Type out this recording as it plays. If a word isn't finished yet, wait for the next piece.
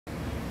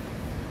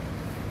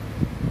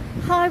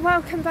Hi,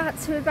 welcome back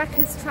to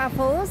Rebecca's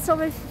Travels,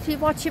 or if you're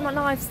watching my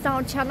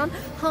lifestyle channel,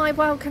 hi,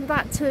 welcome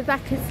back to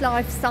Rebecca's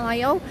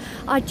Lifestyle.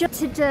 I just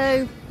to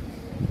do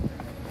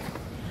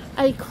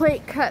a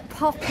quick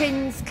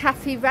Poppins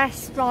cafe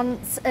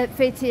restaurants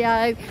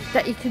video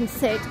that you can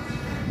sit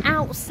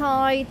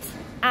outside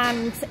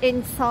and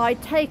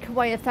inside,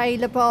 takeaway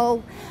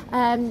available.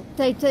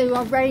 They do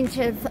a range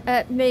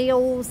of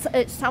meals,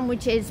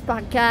 sandwiches,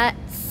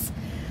 baguettes,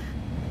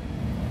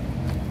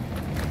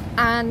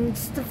 and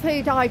the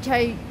food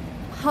hygiene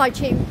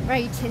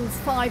ratings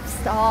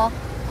 5-star,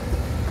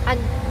 and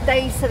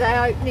these are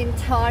their opening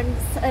times.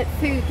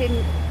 Food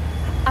in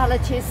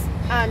allergies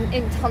and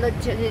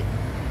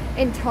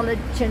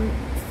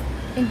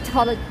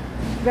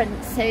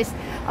intolerances,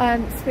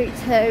 speak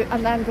to a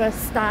member of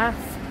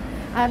staff.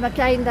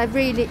 Again, they're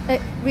really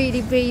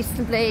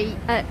reasonably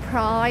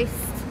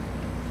priced.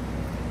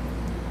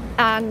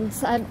 And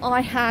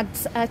I had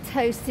a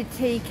toasted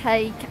tea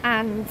cake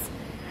and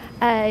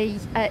a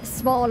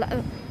small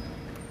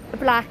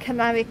black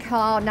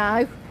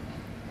Americano,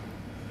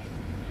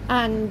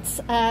 and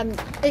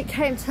it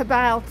came to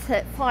about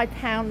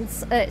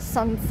 £5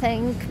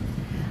 something.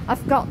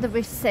 I've got the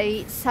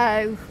receipt,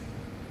 so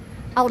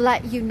I'll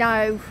let you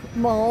know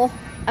more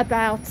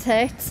about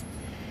it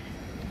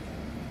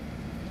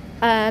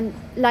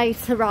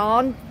later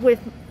on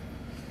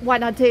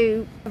when I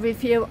do a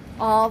review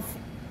of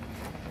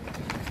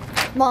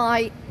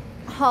my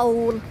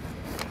whole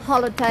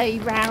holiday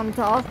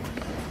roundup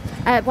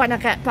when I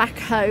get back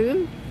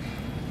home.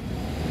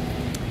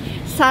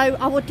 So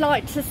I would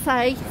like to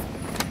say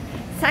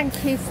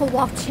thank you for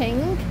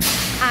watching,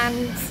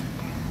 and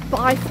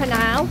bye for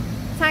now.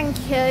 Thank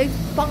you,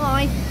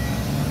 bye.